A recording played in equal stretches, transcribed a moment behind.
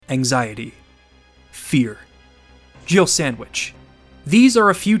Anxiety. Fear. Jill Sandwich. These are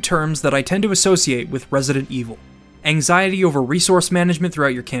a few terms that I tend to associate with Resident Evil. Anxiety over resource management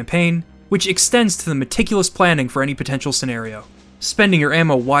throughout your campaign, which extends to the meticulous planning for any potential scenario. Spending your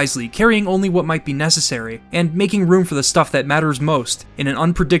ammo wisely, carrying only what might be necessary, and making room for the stuff that matters most in an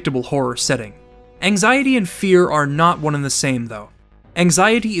unpredictable horror setting. Anxiety and fear are not one and the same, though.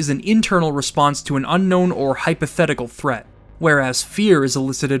 Anxiety is an internal response to an unknown or hypothetical threat, whereas fear is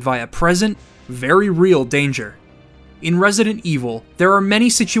elicited via present, very real danger. In Resident Evil, there are many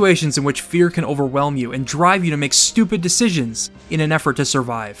situations in which fear can overwhelm you and drive you to make stupid decisions in an effort to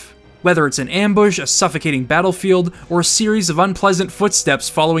survive. Whether it's an ambush, a suffocating battlefield, or a series of unpleasant footsteps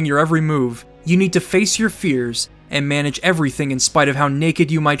following your every move, you need to face your fears and manage everything in spite of how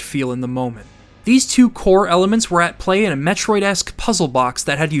naked you might feel in the moment. These two core elements were at play in a Metroid-esque puzzle box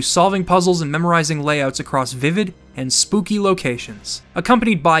that had you solving puzzles and memorizing layouts across vivid and spooky locations,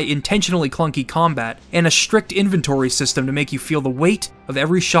 accompanied by intentionally clunky combat and a strict inventory system to make you feel the weight of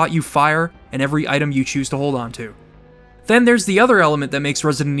every shot you fire and every item you choose to hold onto. Then there's the other element that makes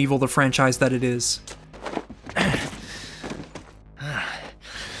Resident Evil the franchise that it is.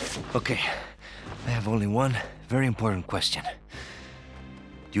 Okay, I have only one very important question.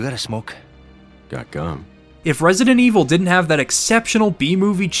 You got a smoke? Got gum. If Resident Evil didn't have that exceptional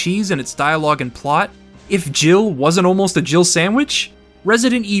B-movie cheese in its dialogue and plot, if Jill wasn't almost a Jill sandwich,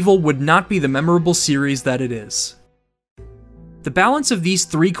 Resident Evil would not be the memorable series that it is. The balance of these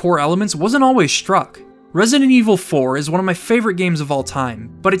three core elements wasn't always struck. Resident Evil 4 is one of my favorite games of all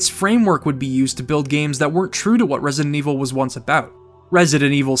time, but its framework would be used to build games that weren't true to what Resident Evil was once about,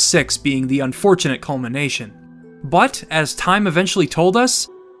 Resident Evil 6 being the unfortunate culmination. But, as time eventually told us,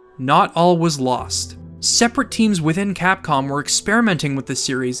 not all was lost. Separate teams within Capcom were experimenting with the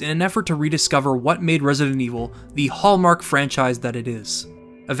series in an effort to rediscover what made Resident Evil the hallmark franchise that it is.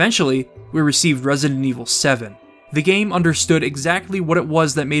 Eventually, we received Resident Evil 7. The game understood exactly what it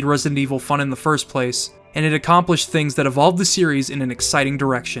was that made Resident Evil fun in the first place, and it accomplished things that evolved the series in an exciting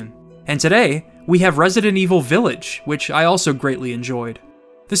direction. And today, we have Resident Evil Village, which I also greatly enjoyed.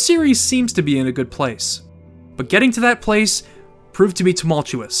 The series seems to be in a good place, but getting to that place proved to be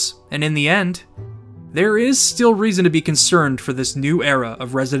tumultuous, and in the end, there is still reason to be concerned for this new era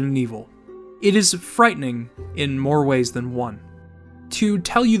of Resident Evil. It is frightening in more ways than one. To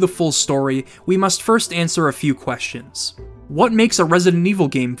tell you the full story, we must first answer a few questions. What makes a Resident Evil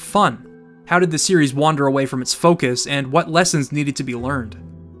game fun? How did the series wander away from its focus, and what lessons needed to be learned?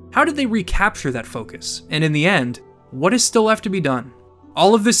 How did they recapture that focus? And in the end, what is still left to be done?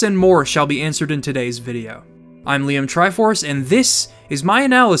 All of this and more shall be answered in today's video. I'm Liam Triforce, and this is my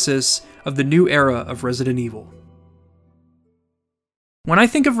analysis of the new era of Resident Evil. When I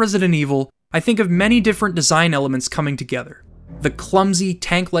think of Resident Evil, I think of many different design elements coming together. The clumsy,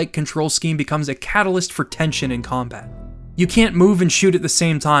 tank-like control scheme becomes a catalyst for tension in combat. You can't move and shoot at the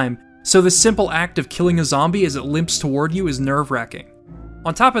same time, so the simple act of killing a zombie as it limps toward you is nerve-wracking.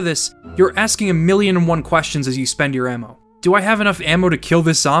 On top of this, you're asking a million and one questions as you spend your ammo. Do I have enough ammo to kill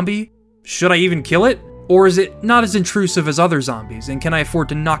this zombie? Should I even kill it? Or is it not as intrusive as other zombies, and can I afford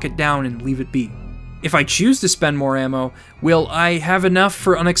to knock it down and leave it be? If I choose to spend more ammo, will I have enough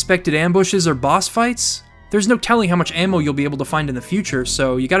for unexpected ambushes or boss fights? There's no telling how much ammo you'll be able to find in the future,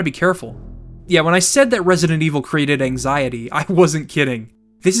 so you gotta be careful. Yeah, when I said that Resident Evil created anxiety, I wasn't kidding.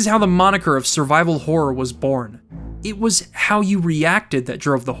 This is how the moniker of survival horror was born. It was how you reacted that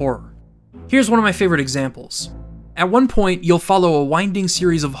drove the horror. Here's one of my favorite examples. At one point, you'll follow a winding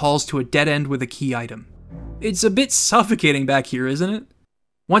series of halls to a dead end with a key item. It's a bit suffocating back here, isn't it?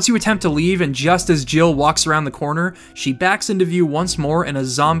 Once you attempt to leave, and just as Jill walks around the corner, she backs into view once more and a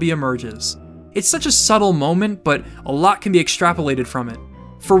zombie emerges. It's such a subtle moment, but a lot can be extrapolated from it.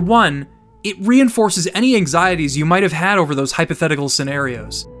 For one, it reinforces any anxieties you might have had over those hypothetical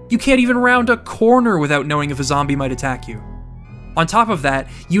scenarios. You can't even round a corner without knowing if a zombie might attack you. On top of that,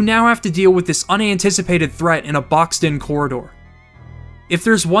 you now have to deal with this unanticipated threat in a boxed-in corridor. If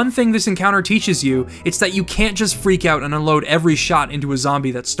there's one thing this encounter teaches you, it's that you can't just freak out and unload every shot into a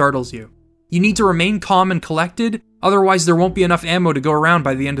zombie that startles you. You need to remain calm and collected, otherwise there won't be enough ammo to go around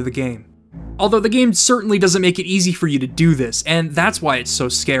by the end of the game. Although the game certainly doesn't make it easy for you to do this, and that's why it's so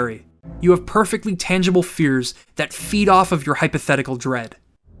scary. You have perfectly tangible fears that feed off of your hypothetical dread.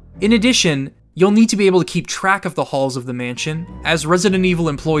 In addition, you'll need to be able to keep track of the halls of the mansion, as Resident Evil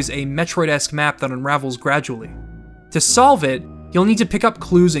employs a Metroid-esque map that unravels gradually. To solve it, you'll need to pick up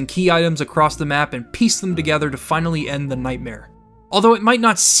clues and key items across the map and piece them together to finally end the nightmare. Although it might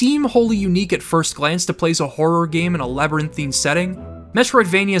not seem wholly unique at first glance to place a horror game in a labyrinthine setting,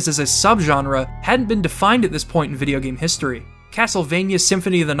 Metroidvanias as a subgenre hadn't been defined at this point in video game history, Castlevania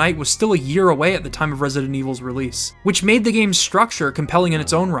Symphony of the Night was still a year away at the time of Resident Evil's release, which made the game's structure compelling in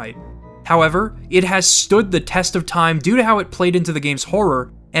its own right. However, it has stood the test of time due to how it played into the game's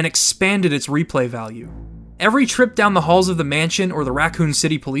horror and expanded its replay value. Every trip down the halls of the mansion or the Raccoon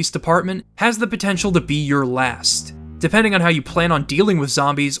City Police Department has the potential to be your last, depending on how you plan on dealing with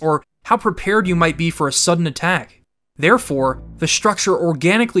zombies or how prepared you might be for a sudden attack. Therefore, the structure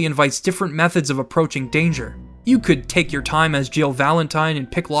organically invites different methods of approaching danger. You could take your time as Jill Valentine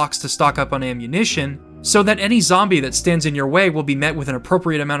and pick locks to stock up on ammunition, so that any zombie that stands in your way will be met with an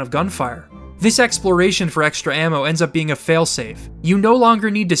appropriate amount of gunfire. This exploration for extra ammo ends up being a failsafe. You no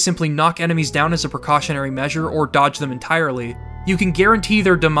longer need to simply knock enemies down as a precautionary measure or dodge them entirely. You can guarantee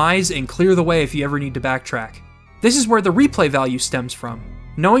their demise and clear the way if you ever need to backtrack. This is where the replay value stems from.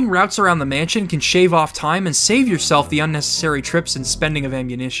 Knowing routes around the mansion can shave off time and save yourself the unnecessary trips and spending of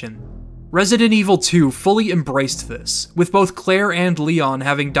ammunition. Resident Evil 2 fully embraced this, with both Claire and Leon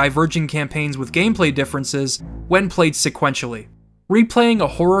having diverging campaigns with gameplay differences when played sequentially. Replaying a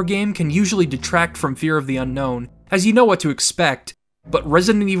horror game can usually detract from fear of the unknown, as you know what to expect, but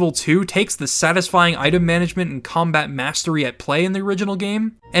Resident Evil 2 takes the satisfying item management and combat mastery at play in the original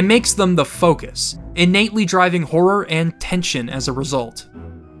game, and makes them the focus, innately driving horror and tension as a result.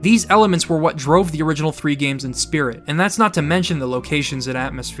 These elements were what drove the original 3 games in spirit, and that's not to mention the locations and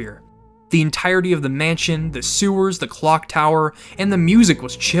atmosphere. The entirety of the mansion, the sewers, the clock tower, and the music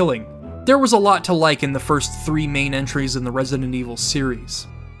was chilling. There was a lot to like in the first 3 main entries in the Resident Evil series.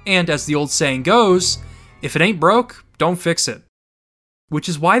 And as the old saying goes, if it ain't broke, don't fix it. Which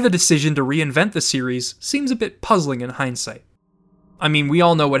is why the decision to reinvent the series seems a bit puzzling in hindsight. I mean, we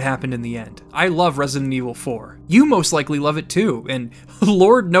all know what happened in the end. I love Resident Evil 4. You most likely love it too, and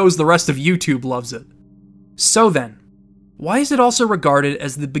Lord knows the rest of YouTube loves it. So then, why is it also regarded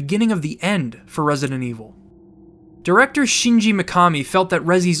as the beginning of the end for Resident Evil? Director Shinji Mikami felt that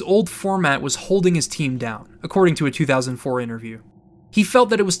Resi's old format was holding his team down, according to a 2004 interview. He felt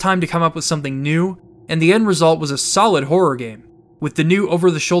that it was time to come up with something new, and the end result was a solid horror game. With the new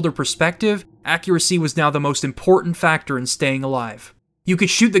over-the-shoulder perspective, accuracy was now the most important factor in staying alive. You could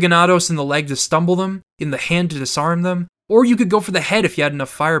shoot the Ganados in the leg to stumble them, in the hand to disarm them, or you could go for the head if you had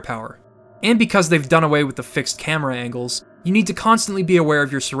enough firepower. And because they've done away with the fixed camera angles, you need to constantly be aware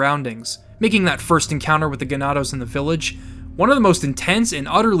of your surroundings, making that first encounter with the Ganados in the village one of the most intense and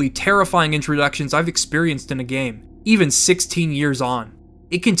utterly terrifying introductions I've experienced in a game, even 16 years on.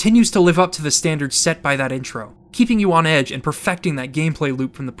 It continues to live up to the standards set by that intro, keeping you on edge and perfecting that gameplay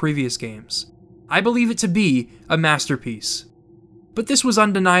loop from the previous games. I believe it to be a masterpiece. But this was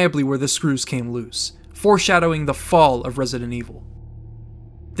undeniably where the screws came loose, foreshadowing the fall of Resident Evil.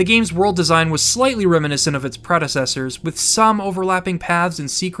 The game's world design was slightly reminiscent of its predecessors, with some overlapping paths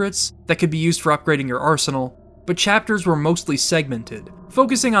and secrets that could be used for upgrading your arsenal, but chapters were mostly segmented,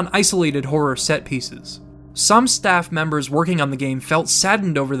 focusing on isolated horror set pieces. Some staff members working on the game felt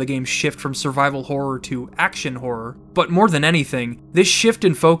saddened over the game's shift from survival horror to action horror, but more than anything, this shift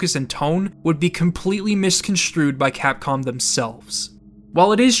in focus and tone would be completely misconstrued by Capcom themselves.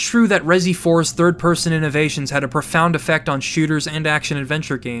 While it is true that Resi 4's third-person innovations had a profound effect on shooters and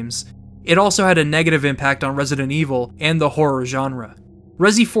action-adventure games, it also had a negative impact on Resident Evil and the horror genre.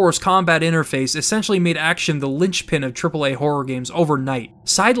 Resi 4's combat interface essentially made action the linchpin of AAA horror games overnight,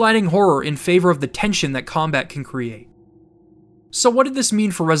 sidelining horror in favor of the tension that combat can create. So what did this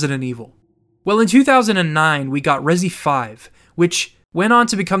mean for Resident Evil? Well, in 2009, we got Resi 5, which went on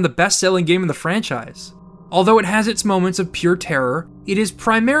to become the best-selling game in the franchise. Although it has its moments of pure terror, it is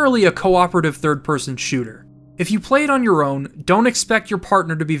primarily a cooperative third-person shooter. If you play it on your own, don't expect your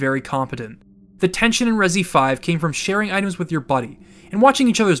partner to be very competent. The tension in Resi 5 came from sharing items with your buddy, and watching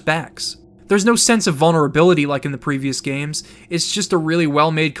each other's backs. There's no sense of vulnerability like in the previous games, it's just a really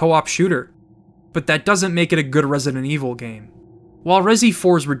well-made co-op shooter. But that doesn't make it a good Resident Evil game. While Resi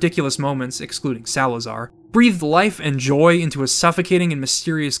 4's ridiculous moments, excluding Salazar, breathed life and joy into a suffocating and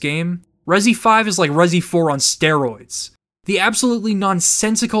mysterious game, Resi 5 is like Resi 4 on steroids. The absolutely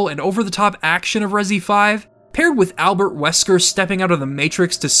nonsensical and over-the-top action of Resi 5, paired with Albert Wesker stepping out of the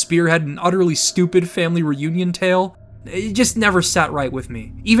Matrix to spearhead an utterly stupid family reunion tale, it just never sat right with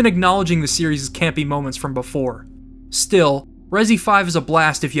me, even acknowledging the series' campy moments from before. Still, Resi 5 is a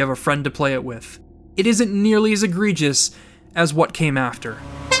blast if you have a friend to play it with. It isn't nearly as egregious as what came after.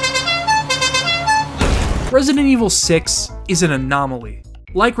 Resident Evil 6 is an anomaly.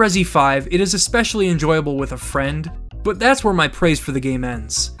 Like Resi 5, it is especially enjoyable with a friend, but that's where my praise for the game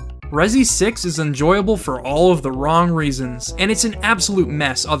ends. Resi 6 is enjoyable for all of the wrong reasons, and it's an absolute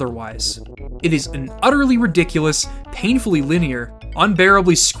mess otherwise. It is an utterly ridiculous, painfully linear,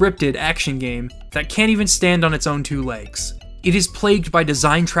 unbearably scripted action game that can't even stand on its own 2 legs. It is plagued by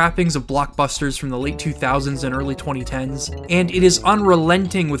design trappings of blockbusters from the late 2000s and early 2010s, and it is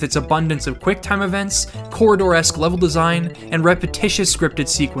unrelenting with its abundance of QuickTime events, corridor-esque level design, and repetitious scripted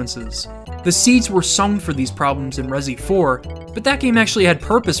sequences. The seeds were sown for these problems in Resi 4, but that game actually had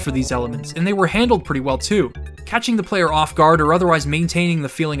purpose for these elements, and they were handled pretty well too, catching the player off guard or otherwise maintaining the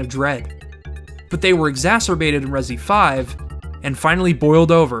feeling of dread. But they were exacerbated in Resi 5, and finally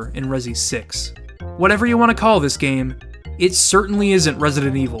boiled over in Resi 6. Whatever you want to call this game, it certainly isn't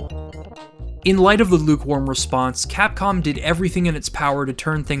Resident Evil. In light of the lukewarm response, Capcom did everything in its power to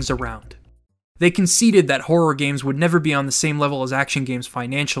turn things around. They conceded that horror games would never be on the same level as action games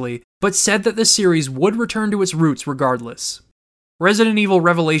financially, but said that the series would return to its roots regardless. Resident Evil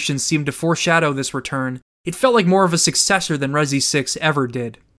Revelations seemed to foreshadow this return. It felt like more of a successor than Resi 6 ever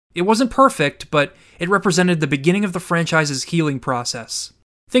did. It wasn't perfect, but it represented the beginning of the franchise's healing process.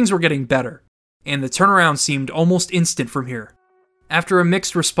 Things were getting better, and the turnaround seemed almost instant from here. After a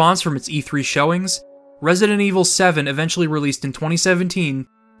mixed response from its E3 showings, Resident Evil 7 eventually released in 2017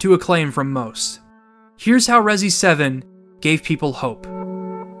 to acclaim from most. Here's how Resi 7 gave people hope.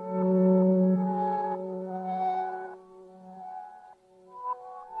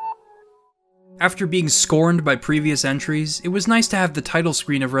 After being scorned by previous entries, it was nice to have the title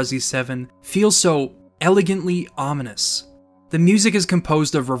screen of Resi 7 feel so elegantly ominous. The music is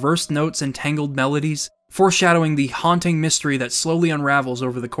composed of reversed notes and tangled melodies, foreshadowing the haunting mystery that slowly unravels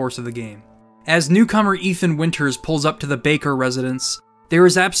over the course of the game. As newcomer Ethan Winters pulls up to the Baker residence, there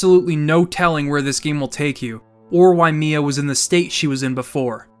is absolutely no telling where this game will take you, or why Mia was in the state she was in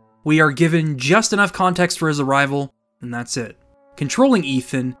before. We are given just enough context for his arrival, and that's it. Controlling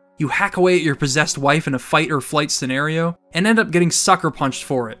Ethan, you hack away at your possessed wife in a fight or flight scenario, and end up getting sucker punched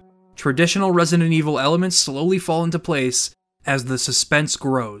for it. Traditional Resident Evil elements slowly fall into place as the suspense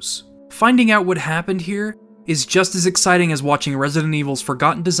grows. Finding out what happened here is just as exciting as watching Resident Evil's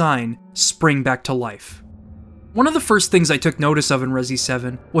forgotten design spring back to life. One of the first things I took notice of in Resi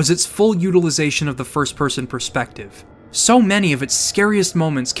 7 was its full utilization of the first-person perspective. So many of its scariest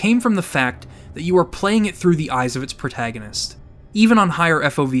moments came from the fact that you are playing it through the eyes of its protagonist. Even on higher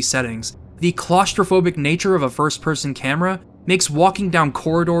FOV settings, the claustrophobic nature of a first-person camera makes walking down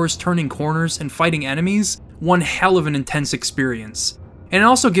corridors, turning corners, and fighting enemies one hell of an intense experience. And it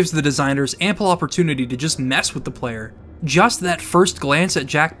also gives the designers ample opportunity to just mess with the player. Just that first glance at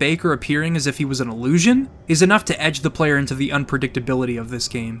Jack Baker appearing as if he was an illusion is enough to edge the player into the unpredictability of this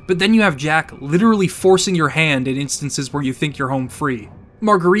game. But then you have Jack literally forcing your hand in instances where you think you're home free.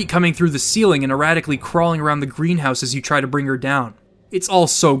 Marguerite coming through the ceiling and erratically crawling around the greenhouse as you try to bring her down. It's all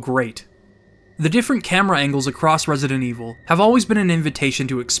so great. The different camera angles across Resident Evil have always been an invitation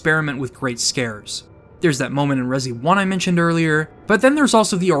to experiment with great scares. There's that moment in Resi 1 I mentioned earlier, but then there's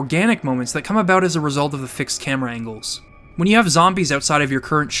also the organic moments that come about as a result of the fixed camera angles. When you have zombies outside of your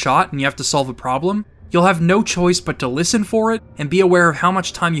current shot and you have to solve a problem, you'll have no choice but to listen for it and be aware of how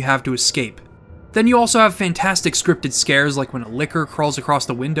much time you have to escape. Then you also have fantastic scripted scares like when a licker crawls across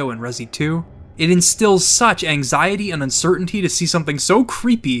the window in Resi 2. It instills such anxiety and uncertainty to see something so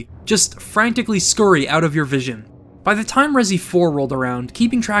creepy just frantically scurry out of your vision. By the time Resi 4 rolled around,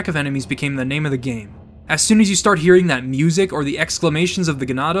 keeping track of enemies became the name of the game. As soon as you start hearing that music or the exclamations of the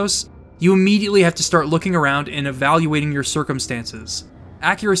Ganados, you immediately have to start looking around and evaluating your circumstances.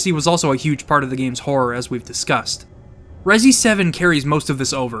 Accuracy was also a huge part of the game's horror, as we've discussed. Resi 7 carries most of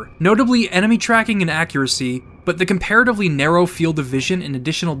this over, notably enemy tracking and accuracy, but the comparatively narrow field of vision and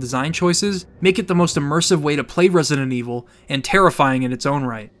additional design choices make it the most immersive way to play Resident Evil, and terrifying in its own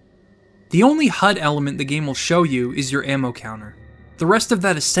right. The only HUD element the game will show you is your ammo counter. The rest of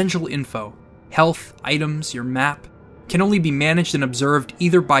that essential info, health, items, your map, can only be managed and observed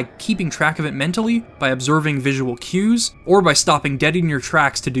either by keeping track of it mentally, by observing visual cues, or by stopping dead in your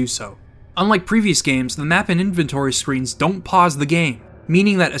tracks to do so. Unlike previous games, the map and inventory screens don't pause the game,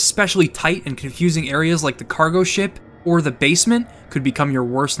 meaning that especially tight and confusing areas like the cargo ship or the basement could become your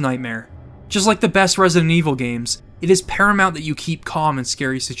worst nightmare. Just like the best Resident Evil games, it is paramount that you keep calm in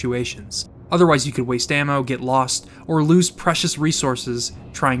scary situations. Otherwise you could waste ammo, get lost, or lose precious resources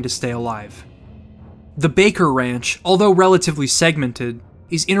trying to stay alive. The Baker Ranch, although relatively segmented,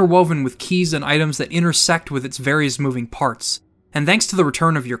 is interwoven with keys and items that intersect with its various moving parts. And thanks to the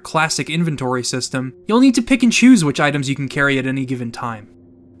return of your classic inventory system, you'll need to pick and choose which items you can carry at any given time.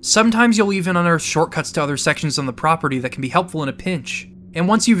 Sometimes you'll even unearth shortcuts to other sections on the property that can be helpful in a pinch. And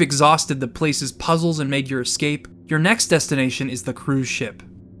once you've exhausted the place's puzzles and made your escape, your next destination is the cruise ship.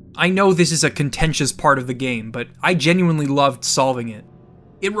 I know this is a contentious part of the game, but I genuinely loved solving it.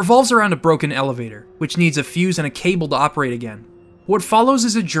 It revolves around a broken elevator, which needs a fuse and a cable to operate again. What follows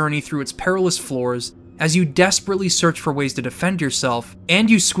is a journey through its perilous floors as you desperately search for ways to defend yourself, and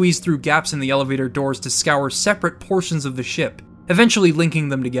you squeeze through gaps in the elevator doors to scour separate portions of the ship, eventually linking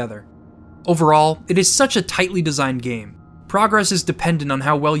them together. Overall, it is such a tightly designed game. Progress is dependent on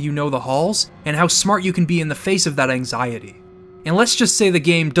how well you know the halls, and how smart you can be in the face of that anxiety. And let's just say the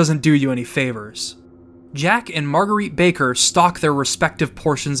game doesn't do you any favors. Jack and Marguerite Baker stalk their respective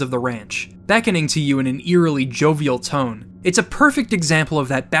portions of the ranch, beckoning to you in an eerily jovial tone. It's a perfect example of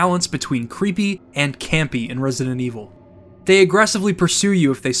that balance between creepy and campy in Resident Evil. They aggressively pursue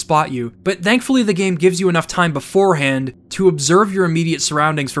you if they spot you, but thankfully the game gives you enough time beforehand to observe your immediate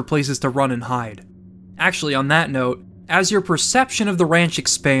surroundings for places to run and hide. Actually, on that note, as your perception of the ranch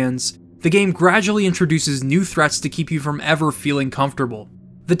expands, the game gradually introduces new threats to keep you from ever feeling comfortable.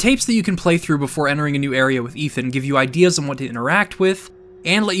 The tapes that you can play through before entering a new area with Ethan give you ideas on what to interact with,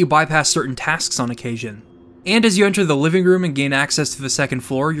 and let you bypass certain tasks on occasion. And as you enter the living room and gain access to the second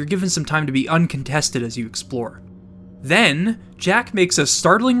floor, you're given some time to be uncontested as you explore. Then, Jack makes a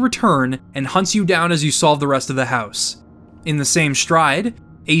startling return and hunts you down as you solve the rest of the house. In the same stride,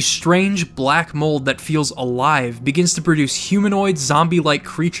 a strange black mold that feels alive begins to produce humanoid zombie-like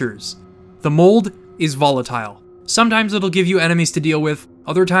creatures. The mold is volatile. Sometimes it'll give you enemies to deal with,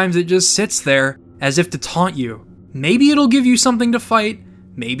 other times it just sits there, as if to taunt you. Maybe it'll give you something to fight,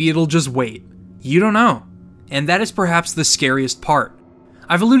 maybe it'll just wait. You don't know. And that is perhaps the scariest part.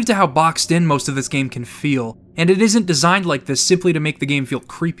 I've alluded to how boxed in most of this game can feel, and it isn't designed like this simply to make the game feel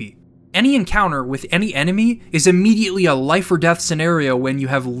creepy. Any encounter with any enemy is immediately a life or death scenario when you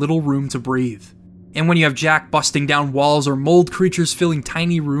have little room to breathe. And when you have Jack busting down walls or mold creatures filling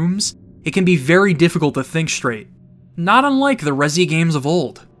tiny rooms, it can be very difficult to think straight. Not unlike the Resi games of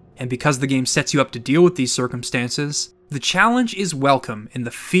old. And because the game sets you up to deal with these circumstances, the challenge is welcome and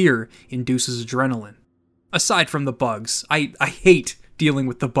the fear induces adrenaline. Aside from the bugs, I hate dealing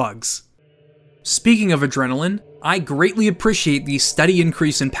with the bugs. Speaking of adrenaline, I greatly appreciate the steady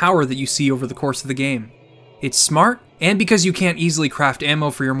increase in power that you see over the course of the game. It's smart, and because you can't easily craft ammo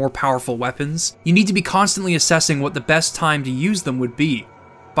for your more powerful weapons, you need to be constantly assessing what the best time to use them would be.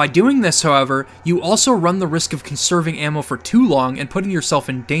 By doing this, however, you also run the risk of conserving ammo for too long and putting yourself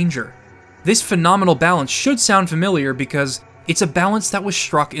in danger. This phenomenal balance should sound familiar because it's a balance that was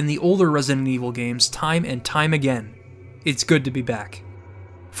struck in the older Resident Evil games time and time again. It's good to be back.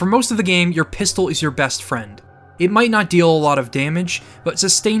 For most of the game, your pistol is your best friend. It might not deal a lot of damage, but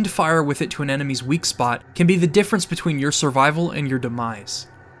sustained fire with it to an enemy's weak spot can be the difference between your survival and your demise.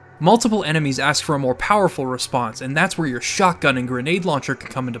 Multiple enemies ask for a more powerful response, and that's where your shotgun and grenade launcher can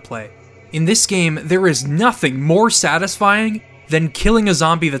come into play. In this game, there is nothing more satisfying than killing a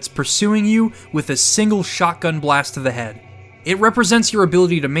zombie that's pursuing you with a single shotgun blast to the head. It represents your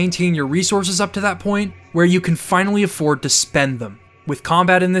ability to maintain your resources up to that point, where you can finally afford to spend them. With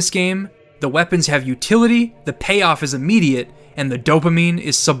combat in this game, the weapons have utility, the payoff is immediate, and the dopamine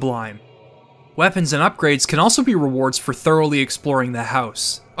is sublime. Weapons and upgrades can also be rewards for thoroughly exploring the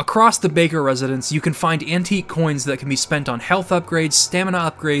house. Across the Baker residence, you can find antique coins that can be spent on health upgrades, stamina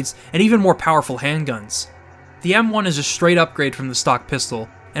upgrades, and even more powerful handguns. The M1 is a straight upgrade from the stock pistol,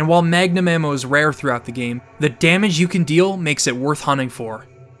 and while Magnum ammo is rare throughout the game, the damage you can deal makes it worth hunting for.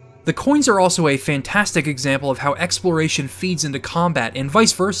 The coins are also a fantastic example of how exploration feeds into combat and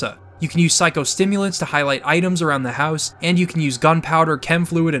vice versa. You can use psychostimulants to highlight items around the house, and you can use gunpowder, chem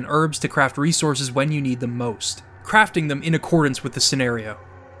fluid, and herbs to craft resources when you need them most, crafting them in accordance with the scenario.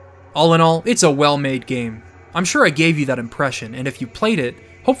 All in all, it's a well-made game. I'm sure I gave you that impression, and if you played it,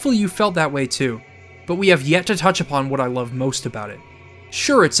 hopefully you felt that way too. But we have yet to touch upon what I love most about it.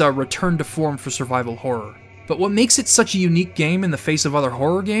 Sure, it's a return to form for survival horror, but what makes it such a unique game in the face of other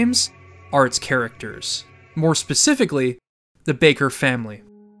horror games are its characters. More specifically, the Baker family.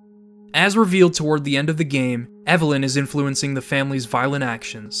 As revealed toward the end of the game, Evelyn is influencing the family's violent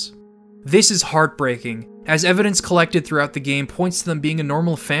actions. This is heartbreaking, as evidence collected throughout the game points to them being a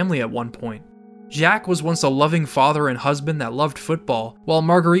normal family at one point. Jack was once a loving father and husband that loved football, while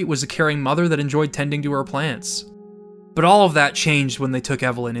Marguerite was a caring mother that enjoyed tending to her plants. But all of that changed when they took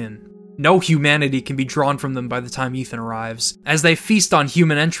Evelyn in. No humanity can be drawn from them by the time Ethan arrives, as they feast on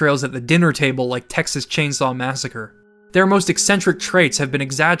human entrails at the dinner table like Texas Chainsaw Massacre. Their most eccentric traits have been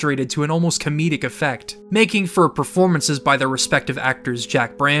exaggerated to an almost comedic effect, making for performances by their respective actors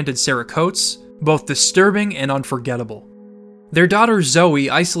Jack Brand and Sarah Coates both disturbing and unforgettable. Their daughter Zoe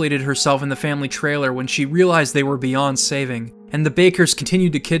isolated herself in the family trailer when she realized they were beyond saving, and the Bakers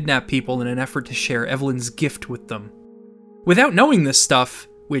continued to kidnap people in an effort to share Evelyn's gift with them. Without knowing this stuff,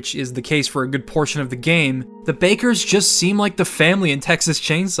 which is the case for a good portion of the game, the Bakers just seem like the family in Texas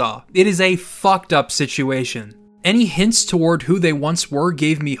Chainsaw. It is a fucked up situation. Any hints toward who they once were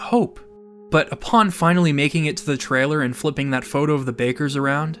gave me hope. But upon finally making it to the trailer and flipping that photo of the bakers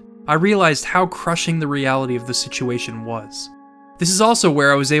around, I realized how crushing the reality of the situation was. This is also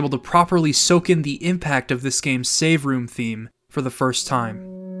where I was able to properly soak in the impact of this game's save room theme for the first time.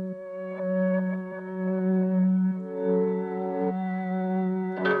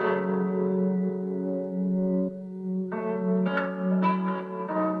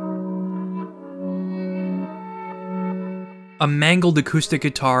 A mangled acoustic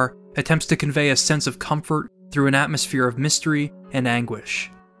guitar attempts to convey a sense of comfort through an atmosphere of mystery and anguish.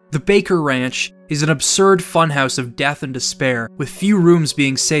 The Baker Ranch is an absurd funhouse of death and despair, with few rooms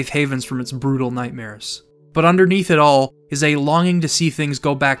being safe havens from its brutal nightmares. But underneath it all is a longing to see things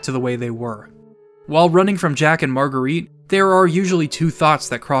go back to the way they were. While running from Jack and Marguerite, there are usually two thoughts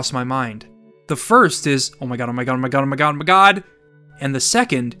that cross my mind. The first is, oh my god, oh my god, oh my god, oh my god, oh my god. And the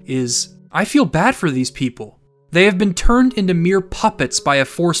second is, I feel bad for these people. They have been turned into mere puppets by a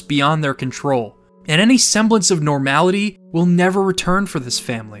force beyond their control, and any semblance of normality will never return for this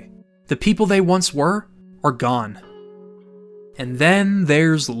family. The people they once were are gone. And then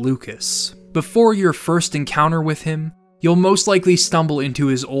there's Lucas. Before your first encounter with him, you'll most likely stumble into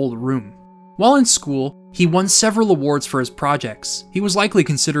his old room. While in school, he won several awards for his projects. He was likely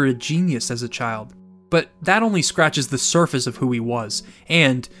considered a genius as a child, but that only scratches the surface of who he was,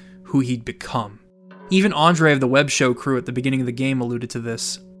 and who he'd become. Even Andre of the web show crew at the beginning of the game alluded to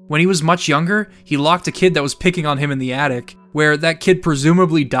this. When he was much younger, he locked a kid that was picking on him in the attic, where that kid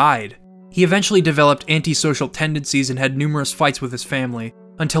presumably died. He eventually developed antisocial tendencies and had numerous fights with his family,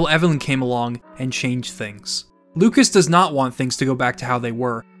 until Evelyn came along and changed things. Lucas does not want things to go back to how they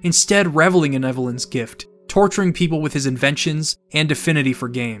were, instead reveling in Evelyn's gift, torturing people with his inventions and affinity for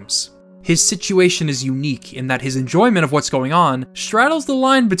games. His situation is unique in that his enjoyment of what's going on straddles the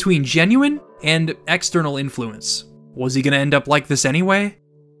line between genuine and external influence. Was he going to end up like this anyway?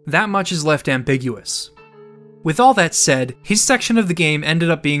 That much is left ambiguous. With all that said, his section of the game ended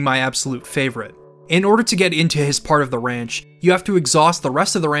up being my absolute favorite. In order to get into his part of the ranch, you have to exhaust the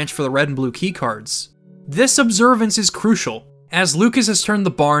rest of the ranch for the red and blue keycards. This observance is crucial, as Lucas has turned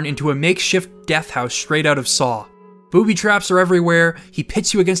the barn into a makeshift death house straight out of Saw. Booby traps are everywhere, he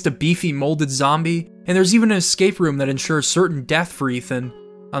pits you against a beefy molded zombie, and there's even an escape room that ensures certain death for Ethan,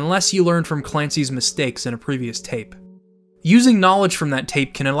 unless you learned from Clancy's mistakes in a previous tape. Using knowledge from that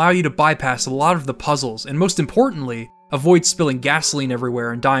tape can allow you to bypass a lot of the puzzles, and most importantly, avoid spilling gasoline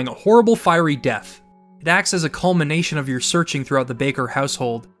everywhere and dying a horrible fiery death. It acts as a culmination of your searching throughout the Baker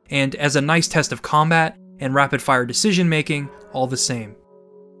household, and as a nice test of combat and rapid-fire decision-making, all the same.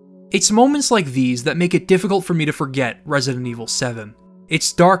 It's moments like these that make it difficult for me to forget Resident Evil 7.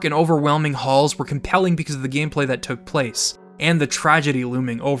 Its dark and overwhelming halls were compelling because of the gameplay that took place, and the tragedy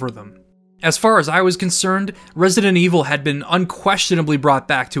looming over them. As far as I was concerned, Resident Evil had been unquestionably brought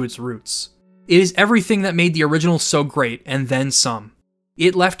back to its roots. It is everything that made the original so great, and then some.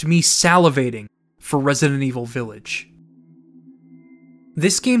 It left me salivating for Resident Evil Village.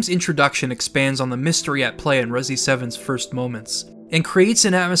 This game's introduction expands on the mystery at play in Resi 7's first moments, and creates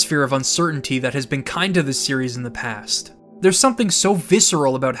an atmosphere of uncertainty that has been kind to this series in the past. There's something so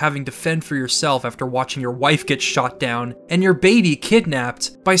visceral about having to fend for yourself after watching your wife get shot down and your baby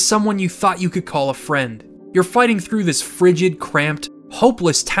kidnapped by someone you thought you could call a friend. You're fighting through this frigid, cramped,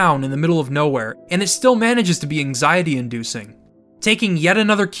 hopeless town in the middle of nowhere, and it still manages to be anxiety-inducing. Taking yet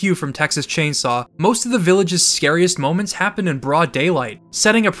another cue from Texas Chainsaw, most of the village's scariest moments happen in broad daylight,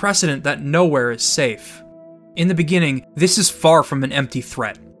 setting a precedent that nowhere is safe. In the beginning, this is far from an empty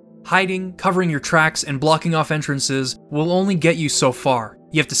threat. Hiding, covering your tracks, and blocking off entrances will only get you so far.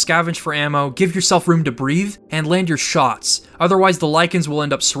 You have to scavenge for ammo, give yourself room to breathe, and land your shots, otherwise the Lycans will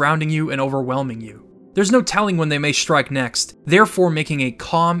end up surrounding you and overwhelming you. There's no telling when they may strike next, therefore making a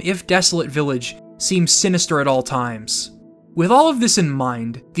calm, if desolate village seem sinister at all times. With all of this in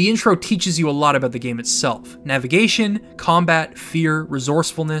mind, the intro teaches you a lot about the game itself: navigation, combat, fear,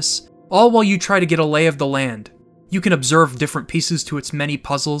 resourcefulness, all while you try to get a lay of the land. You can observe different pieces to its many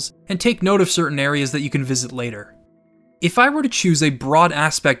puzzles, and take note of certain areas that you can visit later. If I were to choose a broad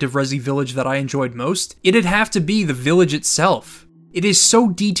aspect of Resi Village that I enjoyed most, it'd have to be the village itself. It is so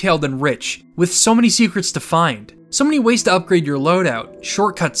detailed and rich, with so many secrets to find, so many ways to upgrade your loadout,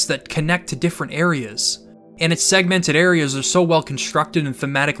 shortcuts that connect to different areas. And its segmented areas are so well constructed and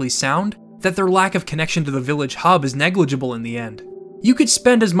thematically sound that their lack of connection to the village hub is negligible in the end. You could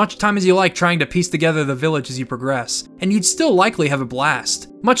spend as much time as you like trying to piece together the village as you progress, and you'd still likely have a blast,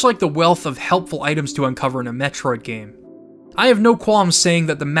 much like the wealth of helpful items to uncover in a Metroid game. I have no qualms saying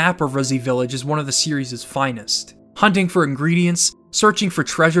that the map of Resi Village is one of the series' finest. Hunting for ingredients, searching for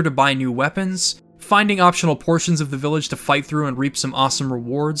treasure to buy new weapons, finding optional portions of the village to fight through and reap some awesome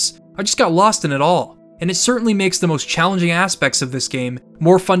rewards, I just got lost in it all. And it certainly makes the most challenging aspects of this game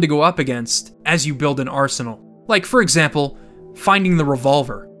more fun to go up against as you build an arsenal. Like, for example, finding the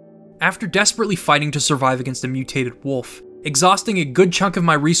revolver. After desperately fighting to survive against a mutated wolf, exhausting a good chunk of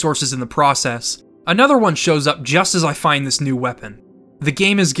my resources in the process, another one shows up just as I find this new weapon. The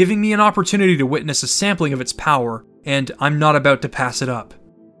game is giving me an opportunity to witness a sampling of its power, and I'm not about to pass it up.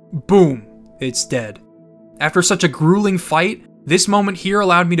 Boom, it's dead. After such a grueling fight, this moment here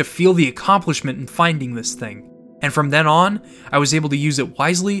allowed me to feel the accomplishment in finding this thing, and from then on, I was able to use it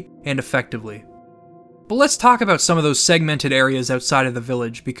wisely and effectively. But let's talk about some of those segmented areas outside of the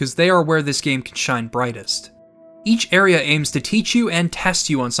village, because they are where this game can shine brightest. Each area aims to teach you and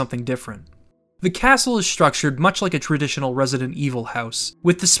test you on something different. The castle is structured much like a traditional Resident Evil house,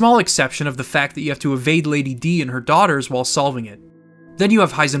 with the small exception of the fact that you have to evade Lady D and her daughters while solving it. Then you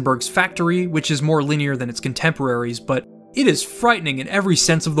have Heisenberg's factory, which is more linear than its contemporaries, but it is frightening in every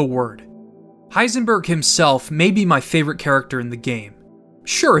sense of the word. Heisenberg himself may be my favorite character in the game.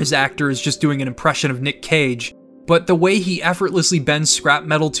 Sure, his actor is just doing an impression of Nick Cage, but the way he effortlessly bends scrap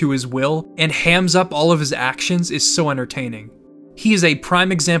metal to his will and hams up all of his actions is so entertaining. He is a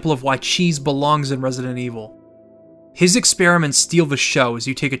prime example of why cheese belongs in Resident Evil. His experiments steal the show as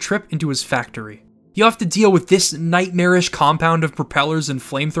you take a trip into his factory. You'll have to deal with this nightmarish compound of propellers and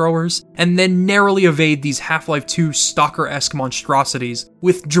flamethrowers, and then narrowly evade these Half-Life 2 Stalker-esque monstrosities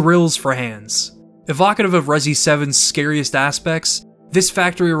with drills for hands. Evocative of Resi 7's scariest aspects, this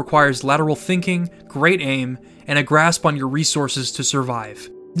factory requires lateral thinking, great aim, and a grasp on your resources to survive.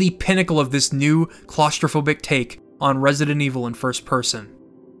 The pinnacle of this new, claustrophobic take on Resident Evil in first person.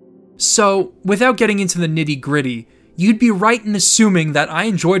 So, without getting into the nitty-gritty, you'd be right in assuming that I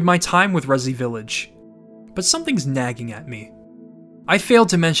enjoyed my time with Resi Village. But something's nagging at me. I failed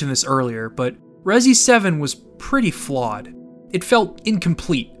to mention this earlier, but Resi 7 was pretty flawed. It felt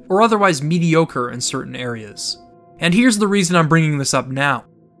incomplete, or otherwise mediocre in certain areas. And here's the reason I'm bringing this up now.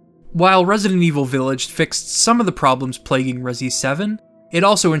 While Resident Evil Village fixed some of the problems plaguing Resi 7, it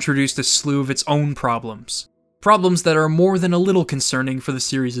also introduced a slew of its own problems. Problems that are more than a little concerning for the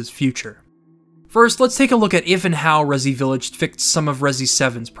series' future. First, let's take a look at if and how Resi Village fixed some of Resi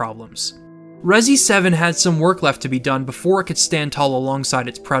 7's problems. Resi 7 had some work left to be done before it could stand tall alongside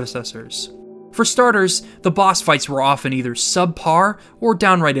its predecessors. For starters, the boss fights were often either subpar or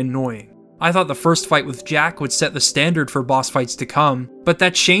downright annoying. I thought the first fight with Jack would set the standard for boss fights to come, but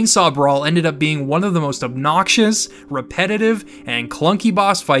that chainsaw brawl ended up being one of the most obnoxious, repetitive, and clunky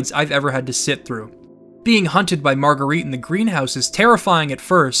boss fights I've ever had to sit through. Being hunted by Marguerite in the greenhouse is terrifying at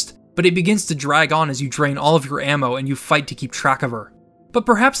first, but it begins to drag on as you drain all of your ammo and you fight to keep track of her. But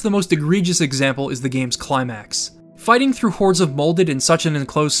perhaps the most egregious example is the game's climax. Fighting through hordes of molded in such an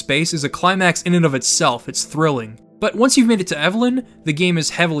enclosed space is a climax in and of itself, it's thrilling. But once you've made it to Evelyn, the game is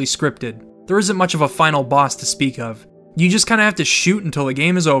heavily scripted. There isn't much of a final boss to speak of. You just kinda have to shoot until the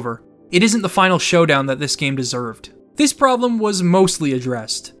game is over. It isn't the final showdown that this game deserved. This problem was mostly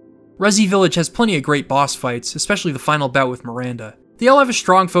addressed. Resi Village has plenty of great boss fights, especially the final bout with Miranda. They all have a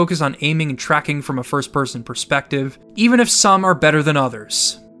strong focus on aiming and tracking from a first-person perspective, even if some are better than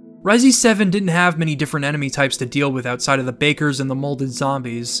others. Resi 7 didn't have many different enemy types to deal with outside of the bakers and the molded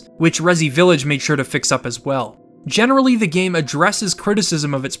zombies, which Resi Village made sure to fix up as well. Generally, the game addresses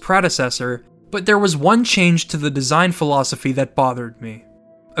criticism of its predecessor, but there was one change to the design philosophy that bothered me.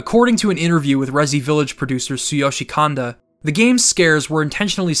 According to an interview with Resi Village producer Tsuyoshi Kanda, the game's scares were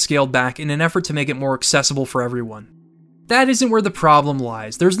intentionally scaled back in an effort to make it more accessible for everyone. That isn't where the problem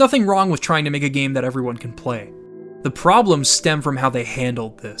lies. There's nothing wrong with trying to make a game that everyone can play. The problems stem from how they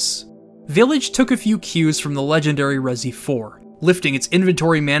handled this. Village took a few cues from the legendary Resi 4, lifting its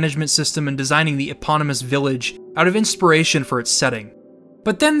inventory management system and designing the eponymous village out of inspiration for its setting.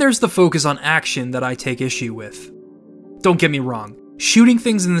 But then there's the focus on action that I take issue with. Don't get me wrong, shooting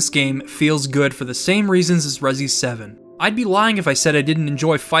things in this game feels good for the same reasons as Resi 7. I'd be lying if I said I didn't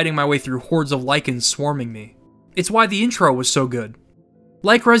enjoy fighting my way through hordes of Lycans swarming me. It's why the intro was so good.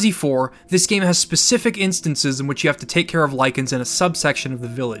 Like Resi 4, this game has specific instances in which you have to take care of Lycans in a subsection of the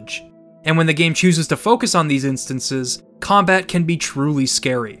village. And when the game chooses to focus on these instances, combat can be truly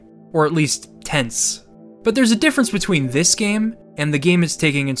scary, or at least tense. But there's a difference between this game and the game it's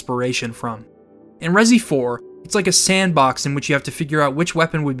taking inspiration from. In Resi 4, it's like a sandbox in which you have to figure out which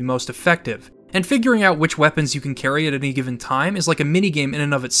weapon would be most effective, and figuring out which weapons you can carry at any given time is like a minigame in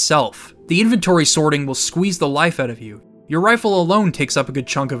and of itself. The inventory sorting will squeeze the life out of you. Your rifle alone takes up a good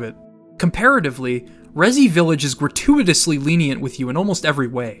chunk of it. Comparatively, Resi Village is gratuitously lenient with you in almost every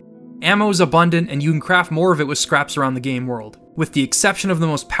way. Ammo is abundant and you can craft more of it with scraps around the game world. With the exception of the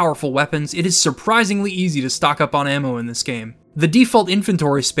most powerful weapons, it is surprisingly easy to stock up on ammo in this game. The default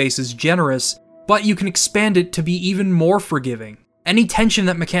inventory space is generous, but you can expand it to be even more forgiving. Any tension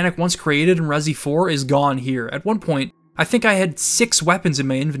that mechanic once created in Resi 4 is gone here. At one point, I think I had 6 weapons in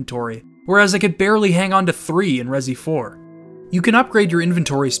my inventory, whereas I could barely hang on to 3 in Resi 4. You can upgrade your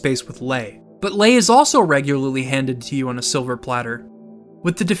inventory space with lei, but lei is also regularly handed to you on a silver platter.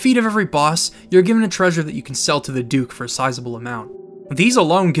 With the defeat of every boss, you're given a treasure that you can sell to the Duke for a sizable amount. These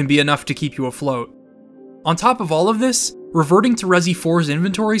alone can be enough to keep you afloat. On top of all of this, reverting to Resi 4's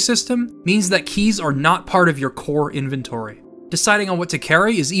inventory system means that keys are not part of your core inventory. Deciding on what to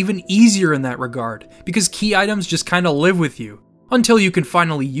carry is even easier in that regard, because key items just kinda live with you, until you can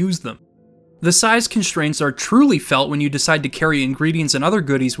finally use them. The size constraints are truly felt when you decide to carry ingredients and other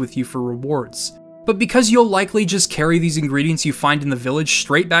goodies with you for rewards. But because you'll likely just carry these ingredients you find in the village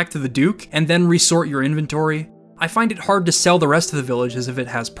straight back to the Duke, and then resort your inventory, I find it hard to sell the rest of the village as if it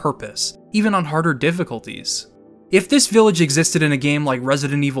has purpose, even on harder difficulties. If this village existed in a game like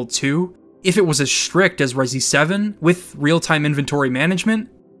Resident Evil 2, if it was as strict as Resi 7, with real-time inventory management,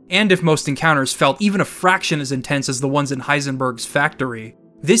 and if most encounters felt even a fraction as intense as the ones in Heisenberg's factory,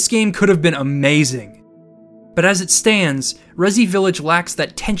 this game could have been amazing. But as it stands, Resi Village lacks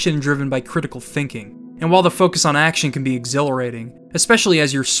that tension driven by critical thinking, and while the focus on action can be exhilarating, especially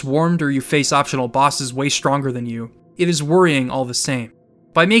as you're swarmed or you face optional bosses way stronger than you, it is worrying all the same.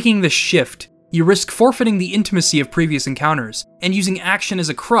 By making this shift, you risk forfeiting the intimacy of previous encounters, and using action as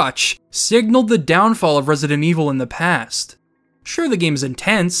a crutch signaled the downfall of Resident Evil in the past. Sure, the game is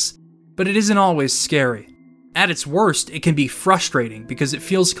intense, but it isn't always scary. At its worst, it can be frustrating because it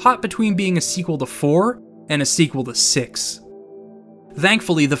feels caught between being a sequel to 4 and a sequel to 6.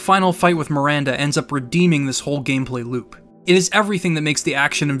 Thankfully, the final fight with Miranda ends up redeeming this whole gameplay loop. It is everything that makes the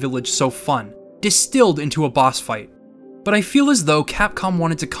action in Village so fun, distilled into a boss fight. But I feel as though Capcom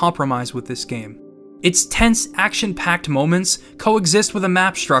wanted to compromise with this game. Its tense, action-packed moments coexist with a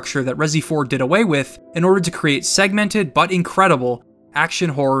map structure that Resi 4 did away with in order to create segmented but incredible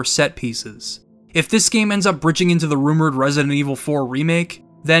action horror set pieces. If this game ends up bridging into the rumored Resident Evil 4 remake,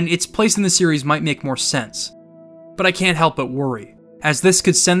 then its place in the series might make more sense. But I can't help but worry, as this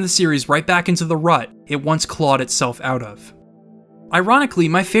could send the series right back into the rut it once clawed itself out of. Ironically,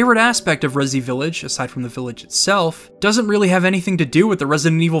 my favorite aspect of Resi Village, aside from the village itself, doesn't really have anything to do with the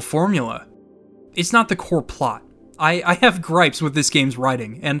Resident Evil formula. It's not the core plot. I have gripes with this game's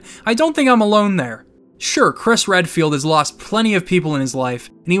writing, and I don't think I'm alone there. Sure, Chris Redfield has lost plenty of people in his life,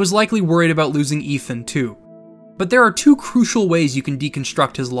 and he was likely worried about losing Ethan too. But there are 2 crucial ways you can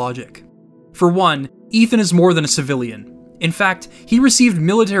deconstruct his logic. For one, Ethan is more than a civilian. In fact, he received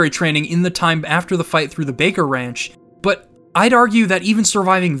military training in the time after the fight through the Baker Ranch, but I'd argue that even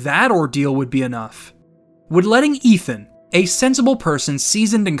surviving that ordeal would be enough. Would letting Ethan, a sensible person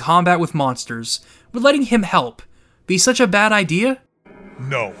seasoned in combat with monsters, would letting him help be such a bad idea?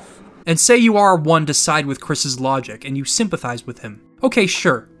 No. And say you are one to side with Chris's logic and you sympathize with him. Okay,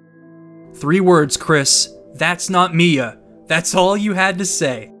 sure. 3 words, Chris. That's not Mia. That's all you had to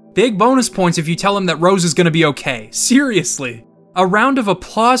say. Big bonus points if you tell him that Rose is gonna be okay. Seriously. A round of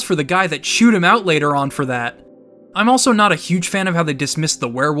applause for the guy that chewed him out later on for that. I'm also not a huge fan of how they dismissed the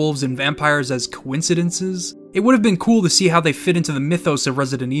werewolves and vampires as coincidences. It would have been cool to see how they fit into the mythos of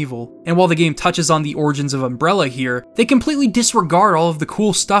Resident Evil, and while the game touches on the origins of Umbrella here, they completely disregard all of the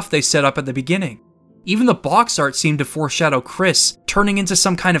cool stuff they set up at the beginning. Even the box art seemed to foreshadow Chris turning into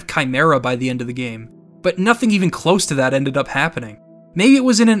some kind of chimera by the end of the game, but nothing even close to that ended up happening. Maybe it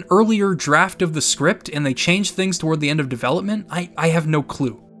was in an earlier draft of the script and they changed things toward the end of development? I have no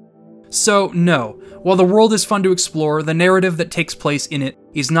clue. So no, while the world is fun to explore, the narrative that takes place in it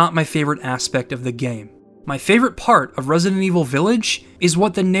is not my favorite aspect of the game. My favorite part of Resident Evil Village is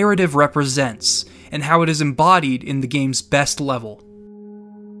what the narrative represents, and how it is embodied in the game's best level.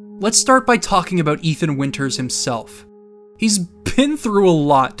 Let's start by talking about Ethan Winters himself. He's been through a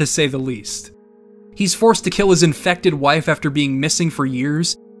lot, to say the least. He's forced to kill his infected wife after being missing for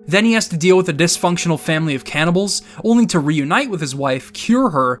years, then he has to deal with a dysfunctional family of cannibals, only to reunite with his wife,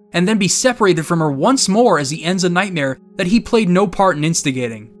 cure her, and then be separated from her once more as he ends a nightmare that he played no part in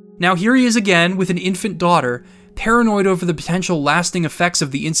instigating. Now here he is again with an infant daughter, paranoid over the potential lasting effects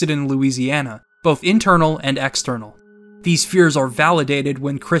of the incident in Louisiana, both internal and external. These fears are validated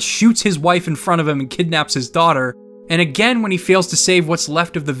when Chris shoots his wife in front of him and kidnaps his daughter, and again when he fails to save what's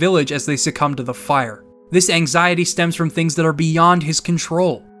left of the village as they succumb to the fire. This anxiety stems from things that are beyond his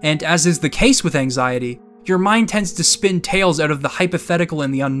control, and as is the case with anxiety, your mind tends to spin tales out of the hypothetical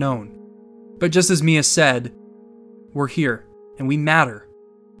and the unknown. But just as Mia said, we're here, and we matter.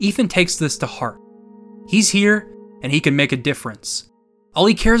 Ethan takes this to heart. He's here, and he can make a difference. All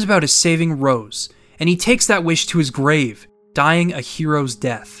he cares about is saving Rose, and he takes that wish to his grave, dying a hero's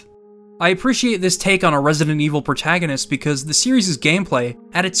death. I appreciate this take on a Resident Evil protagonist because the series' gameplay,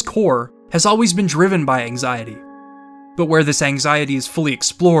 at its core, has always been driven by anxiety. But where this anxiety is fully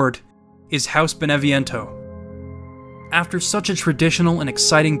explored is House Beneviento. After such a traditional and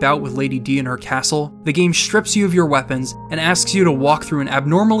exciting bout with Lady D in her castle, the game strips you of your weapons and asks you to walk through an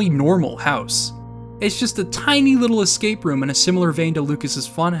abnormally normal house. It's just a tiny little escape room in a similar vein to Lucas's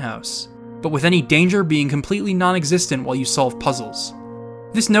Funhouse, but with any danger being completely non-existent while you solve puzzles.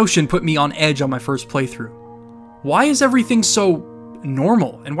 This notion put me on edge on my first playthrough. Why is everything so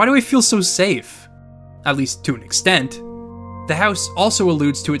normal, and why do I feel so safe? At least to an extent. The house also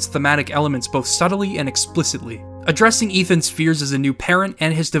alludes to its thematic elements both subtly and explicitly, addressing Ethan's fears as a new parent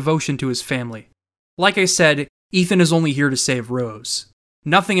and his devotion to his family. Like I said, Ethan is only here to save Rose.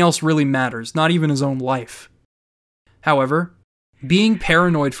 Nothing else really matters, not even his own life. However, being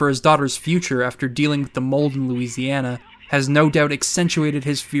paranoid for his daughter's future after dealing with the mold in Louisiana has no doubt accentuated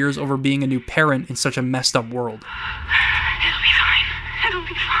his fears over being a new parent in such a messed up world. It'll be fine. It'll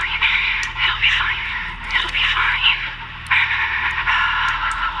be fine. It'll be fine. It'll be fine.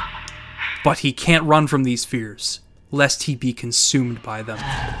 But he can't run from these fears, lest he be consumed by them.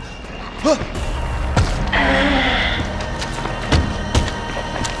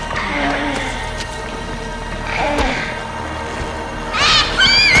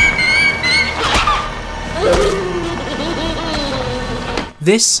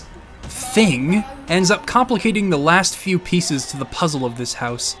 This thing ends up complicating the last few pieces to the puzzle of this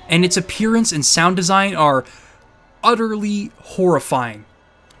house, and its appearance and sound design are utterly horrifying.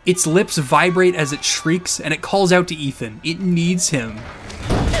 Its lips vibrate as it shrieks, and it calls out to Ethan. It needs him.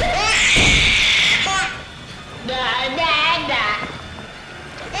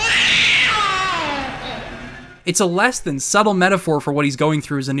 It's a less than subtle metaphor for what he's going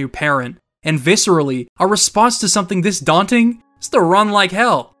through as a new parent, and viscerally, a response to something this daunting is to run like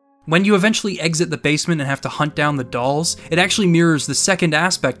hell. When you eventually exit the basement and have to hunt down the dolls, it actually mirrors the second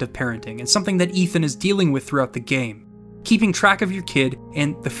aspect of parenting and something that Ethan is dealing with throughout the game. Keeping track of your kid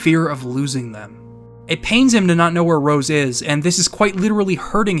and the fear of losing them. It pains him to not know where Rose is, and this is quite literally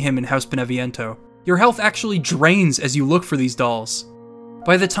hurting him in House Beneviento. Your health actually drains as you look for these dolls.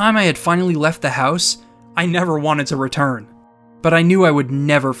 By the time I had finally left the house, I never wanted to return, but I knew I would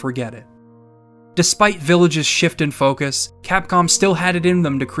never forget it. Despite Village's shift in focus, Capcom still had it in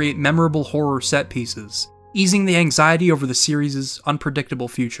them to create memorable horror set pieces, easing the anxiety over the series' unpredictable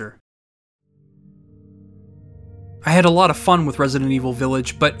future. I had a lot of fun with Resident Evil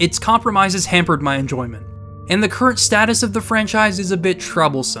Village, but its compromises hampered my enjoyment, and the current status of the franchise is a bit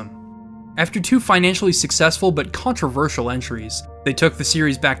troublesome. After two financially successful but controversial entries, they took the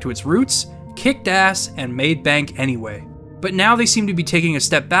series back to its roots, kicked ass, and made bank anyway. But now they seem to be taking a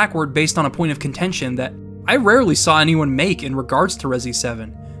step backward based on a point of contention that I rarely saw anyone make in regards to Resi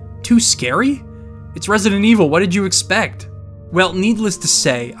 7. Too scary? It's Resident Evil, what did you expect? Well, needless to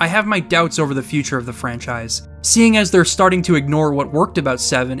say, I have my doubts over the future of the franchise, seeing as they're starting to ignore what worked about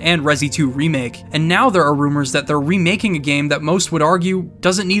 7 and Resi 2 Remake, and now there are rumors that they're remaking a game that most would argue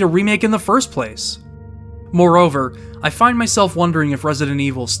doesn't need a remake in the first place. Moreover, I find myself wondering if Resident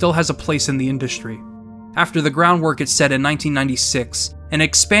Evil still has a place in the industry. After the groundwork it set in 1996, and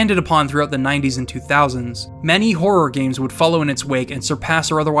expanded upon throughout the 90s and 2000s, many horror games would follow in its wake and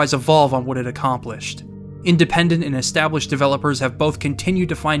surpass or otherwise evolve on what it accomplished. Independent and established developers have both continued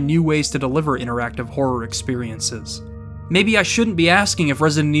to find new ways to deliver interactive horror experiences. Maybe I shouldn't be asking if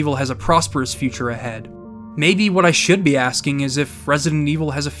Resident Evil has a prosperous future ahead. Maybe what I should be asking is if Resident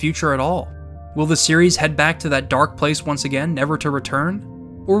Evil has a future at all. Will the series head back to that dark place once again, never to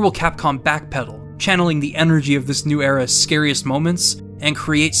return? Or will Capcom backpedal, channeling the energy of this new era's scariest moments, and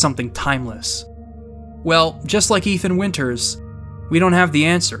create something timeless? Well, just like Ethan Winters, we don't have the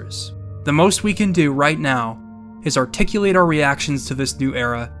answers. The most we can do right now is articulate our reactions to this new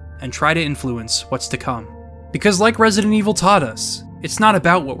era and try to influence what's to come. Because like Resident Evil taught us, it's not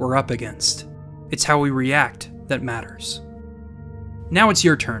about what we're up against. It's how we react that matters. Now it's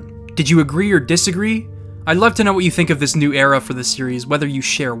your turn. Did you agree or disagree? I'd love to know what you think of this new era for the series, whether you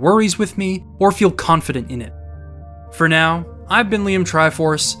share worries with me or feel confident in it. For now, I've been Liam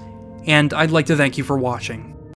Triforce, and I'd like to thank you for watching.